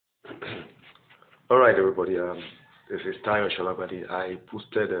All right, everybody. This is Tayo Shalabadi. I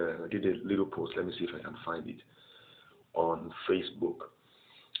did a little post. Let me see if I can find it on Facebook.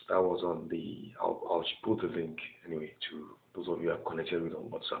 That was on I'll put the link anyway to those of you who are connected with on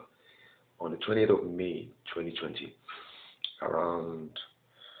WhatsApp on the 20th of May, 2020, around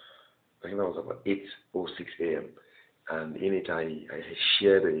I think that was about 8:06 a.m. And in it, I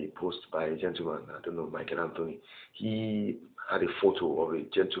shared a post by a gentleman, I don't know, Michael Anthony. He had a photo of a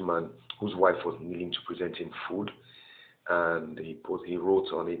gentleman whose wife was kneeling to present him food. And he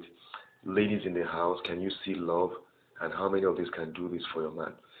wrote on it, "Ladies in the house, can you see love? And how many of these can do this for your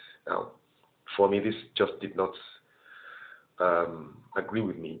man?" Now, for me, this just did not agree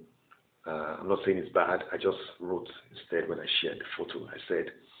with me. I'm not saying it's bad. I just wrote instead when I shared the photo, I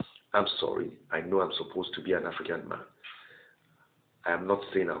said, "I'm sorry. I know I'm supposed to be an African man. I am not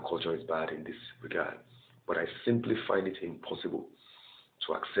saying our culture is bad in this regard, but I simply find it impossible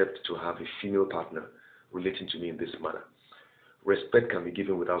to accept to have a female partner relating to me in this manner. Respect can be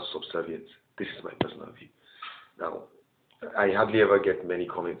given without subservience. This is my personal view." Now, I hardly ever get many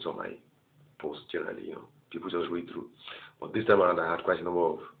comments on my posts generally, people just read through. But this time around, I had quite a number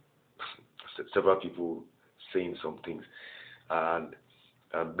of several people saying some things. And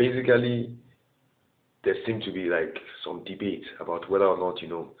basically, there seemed to be like some debate about whether or not,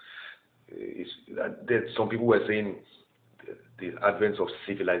 some people were saying the advent of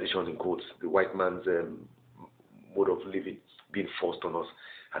civilization, in quotes, the white man's mode of living being forced on us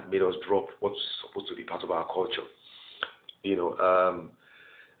had made us drop what's supposed to be part of our culture.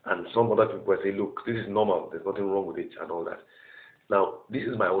 And some other people were saying, look, this is normal, there's nothing wrong with it and all that. Now, this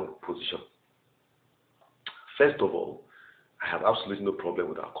is my own position. First of all, I have absolutely no problem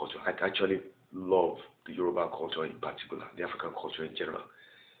with our culture. I actually love the Yoruba culture in particular, the African culture in general.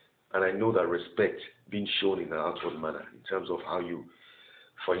 And I know that respect being shown in an outward manner in terms of how you,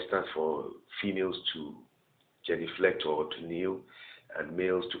 for instance, for females to genuflect or to kneel and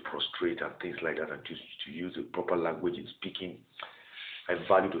males to prostrate and things like that, and to use the proper language in speaking, I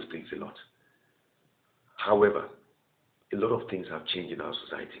value those things a lot. However, a lot of things have changed in our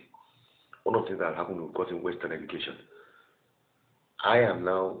society. One of the things that happened with gotten Western education, I am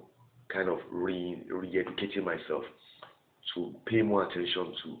now kind of re-educating myself to pay more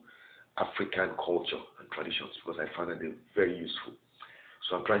attention to African culture and traditions because I find that they're very useful.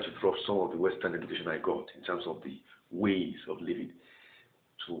 So I'm trying to drop some of the Western education I got in terms of the ways of living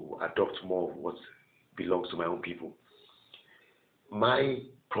to adopt more of what belongs to my own people. My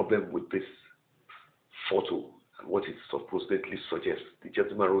problem with this photo and what it supposedly suggests, the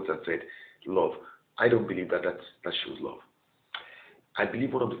gentleman wrote and said, love. I don't believe that shows love. I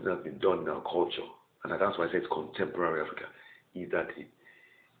believe one of the things that has been done in our culture, and that's why I say it's contemporary Africa, is that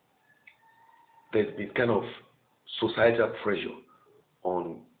there's been kind of societal pressure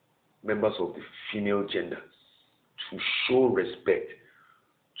on members of the female gender to show respect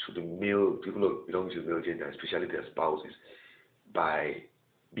to the male, people who belong to the male gender, especially their spouses, by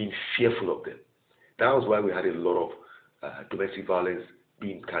being fearful of them. That was why we had a lot of domestic violence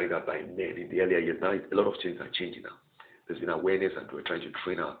being carried out by men in the earlier years. Now, a lot of things are changing now. There's been awareness, and we're trying to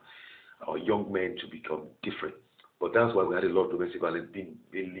train our young men to become different. But that's why we had a lot of domestic violence being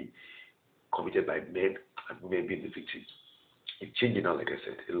mainly committed by men and women being the victims. It's changing now, like I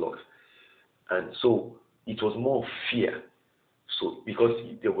said, a lot. And so it was more fear. So because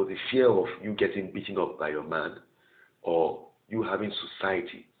there was a fear of you getting beaten up by your man, or you having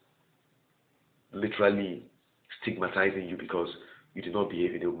society literally stigmatizing you because you do not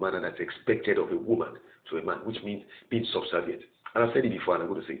behave in a manner that's expected of a woman to a man, which means being subservient. And I've said it before, and I'm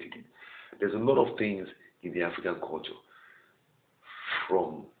going to say it again. There's a lot of things in the African culture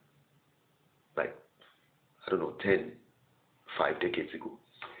from, 5 decades ago,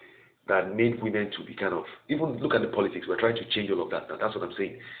 that made women to be kind of, even look at the politics, we're trying to change all of that now. That's what I'm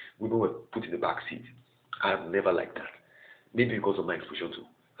saying. Women were put in the back seat. I have never liked that. Maybe because of my exposure to,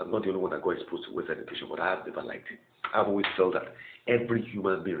 I'm not the only one that got exposed to Western education, but I have never liked it. I've always felt that every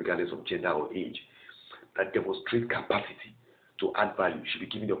human being, regardless of gender or age, that demonstrates capacity to add value should be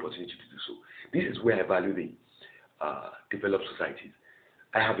given the opportunity to do so. This is where I value the developed societies.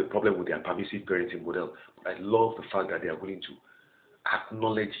 I have a problem with their permissive parenting model, but I love the fact that they are willing to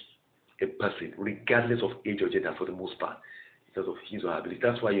acknowledge a person, regardless of age or gender, for the most part, in terms of his or her ability.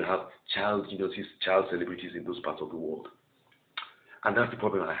 That's why you have child geniuses, child celebrities in those parts of the world. And that's the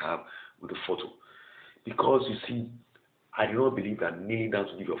problem I have with the photo. Because you see, I do not believe that kneeling down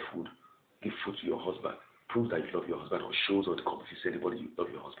to give food to your husband, proves that you love your husband, or shows or convinces anybody you love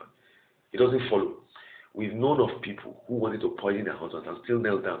your husband. It doesn't follow. We've known of people who wanted to poison their husband and still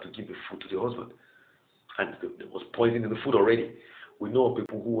knelt down to give the food to the husband. And there was poison in the food already. We know of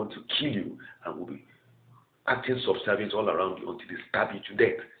people who want to kill you and will be acting subservient all around you until they stab you to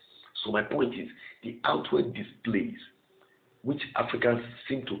death. So my point is, the outward displays, which Africans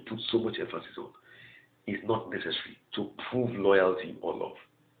seem to put so much emphasis on, is not necessary to prove loyalty or love.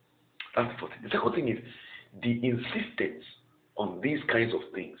 That's the first thing. The second thing is the insistence on these kinds of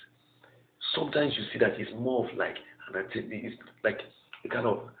things. Sometimes you see that it's more of like, and it's like a kind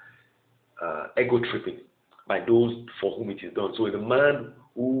of ego tripping by those for whom it is done. So the man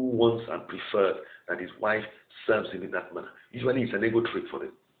who wants and prefers that his wife serves him in that manner, usually it's an ego trip for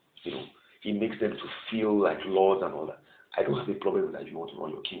them. You know, he makes them to feel like lords and all that. I don't have a problem with that if you want to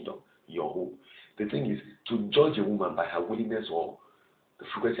run your kingdom, your home. The thing is, to judge a woman by her willingness or the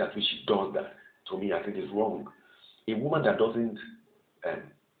frequency at which she does that, to me, I think is wrong. A woman that doesn't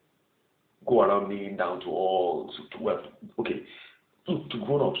go around kneeling down to all, well, okay, to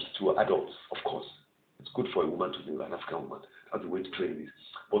grown-ups, to adults, of course. It's good for a woman to do, an African woman. That's the way to train this.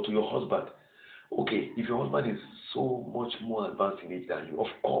 But to your husband, okay, if your husband is so much more advanced in age than you, of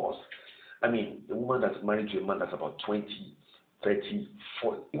course. I mean, a woman that's married to a man that's about 20, 30,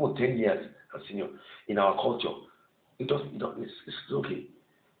 40, even 10 years as senior in our culture, it's okay.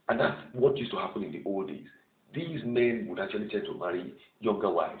 And that's what used to happen in the old days. These men would actually tend to marry younger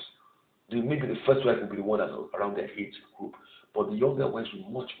wives. Maybe the first wife would be the one that's around their age group, but the younger wives were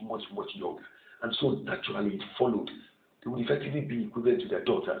much, much, much younger. And so naturally it followed. They would effectively be equivalent to their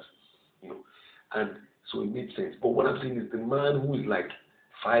daughters, you know. And so it made sense. But what I'm saying is the man who is like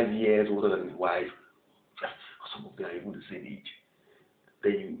 5 years older than his wife, some of them are even the same age.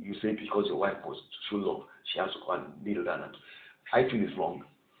 Then you say because your wife was to show love, she has to go and kneel down. And I feel it's wrong.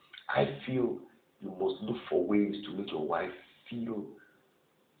 I feel you must look for ways to make your wife feel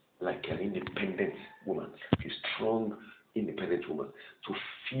like an independent woman, a strong, independent woman, to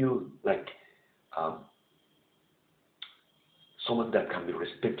feel like someone that can be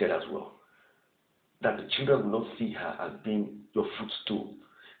respected as well. That the children will not see her as being your footstool.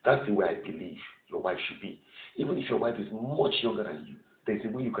 That's the way I believe your wife should be. Even if your wife is much younger than you, there's a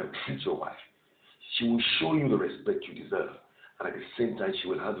way you can treat your wife. She will show you the respect you deserve, and at the same time, she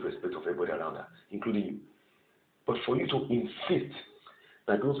will have the respect of everybody around her, including you. But for you to insist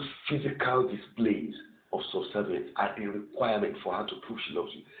that those physical displays of subservience are a requirement for her to prove she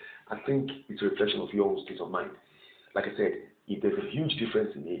loves you, I think it's a reflection of your own state of mind. Like I said, if there's a huge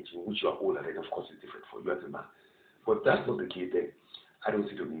difference in age in which you are older, then of course it's different for you as a man. But that's not the case then. I don't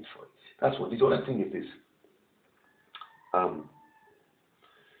see the need for it. That's one. The other thing is this.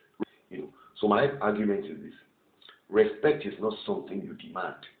 So my argument is this. Respect is not something you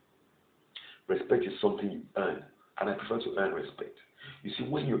demand. Respect is something you earn. And I prefer to earn respect. You see,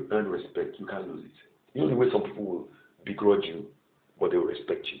 when you earn respect, you can't lose it. The only way some people will begrudge you, but they will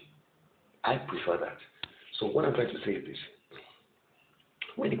respect you. I prefer that. So what I'm trying to say is this.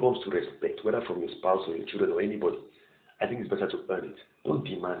 When it comes to respect, whether from your spouse or your children or anybody, I think it's better to earn it. Don't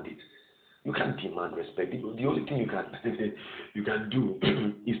demand it. You can't demand respect. The only thing you can do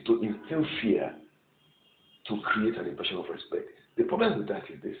is to instill fear to create an impression of respect. The problem with that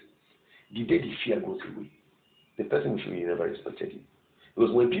is this. The day the fear goes away, the person will feel you never respected you.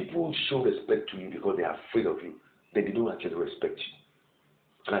 Because when people show respect to you because they are afraid of you, then they don't actually respect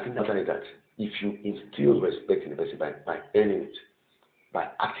you. And I think that's like that. If you instill respect in the person by earning it, by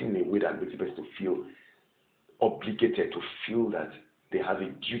acting in a way that makes the person feel obligated, to feel that they have a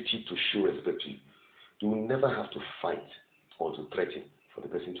duty to show respect to you, you will never have to fight or to threaten for the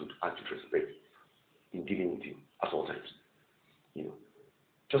person to act with respect in dealing with you at all times.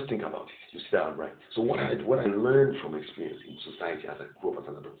 Just think about it. You see that I'm right. So what I learned from experience in society as I grew up as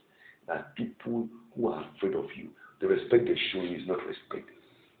an adult, that people who are afraid of you, the respect they show you is not respect.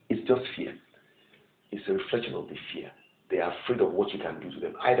 It's just fear. It's a reflection of the fear. They are afraid of what you can do to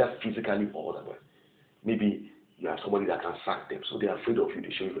them, either physically or otherwise. Maybe you have somebody that can sack them, so they are afraid of you,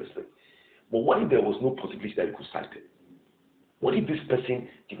 they show you respect. But what if there was no possibility that you could sack them? What if this person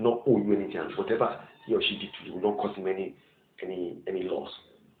did not owe you anything, and whatever he or she did to you will not cause him any loss?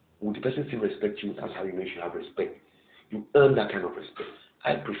 Would the person still respect you? That's how you know you have respect. You earn that kind of respect.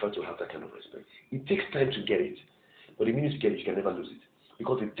 I prefer to have that kind of respect. It takes time to get it, but the minute you get it, you can never lose it.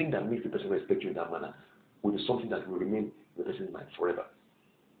 Because the thing that makes the person respect you in that manner will be something that will remain in the person's mind forever.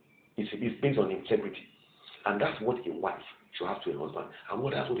 It's based on integrity. And that's what a wife should have to a husband.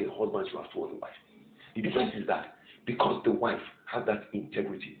 And that's what a husband should have towards a wife. The difference is that because the wife has that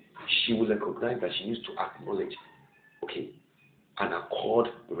integrity, she will recognize that she needs to acknowledge, and accord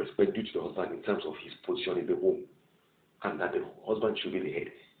the respect due to the husband in terms of his position in the home. And that the husband should be the head.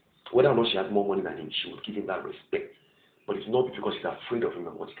 Whether or not she has more money than him, she will give him that respect. But it's not because she's afraid of him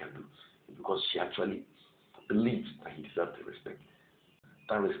and what he can do. It's because she actually believes that he deserves the respect.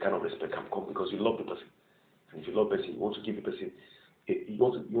 kind of respect can come because you love the person. And if you love the person, you want to give the person, you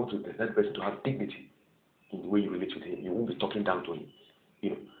want to let the person to have dignity in the way you relate with him. You won't be talking down to him,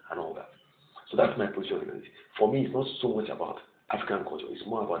 and all that. So that's my position on it. For me, it's not so much about African culture. It's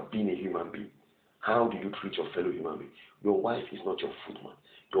more about being a human being. How do you treat your fellow human being? Your wife is not your footman.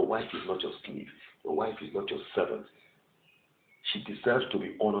 Your wife is not your slave. Your wife is not your servant. She deserves to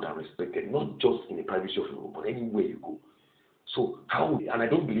be honored and respected, not just in the privacy of your home, but anywhere you go. So and I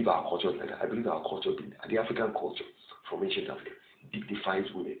don't believe our culture is like that. I believe our culture, the African culture from ancient Africa, dignifies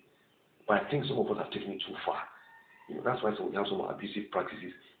women. But I think some of us have taken it too far. That's why we have some abusive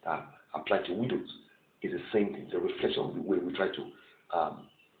practices that apply to widows. It's the same thing. It's a reflection of the way we try to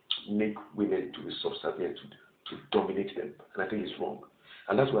make women to be subservient, to dominate them. And I think it's wrong.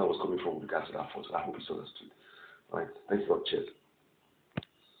 And that's where I was coming from with regards to that first. I hope it's understood. All right. Thanks a lot. Cheers.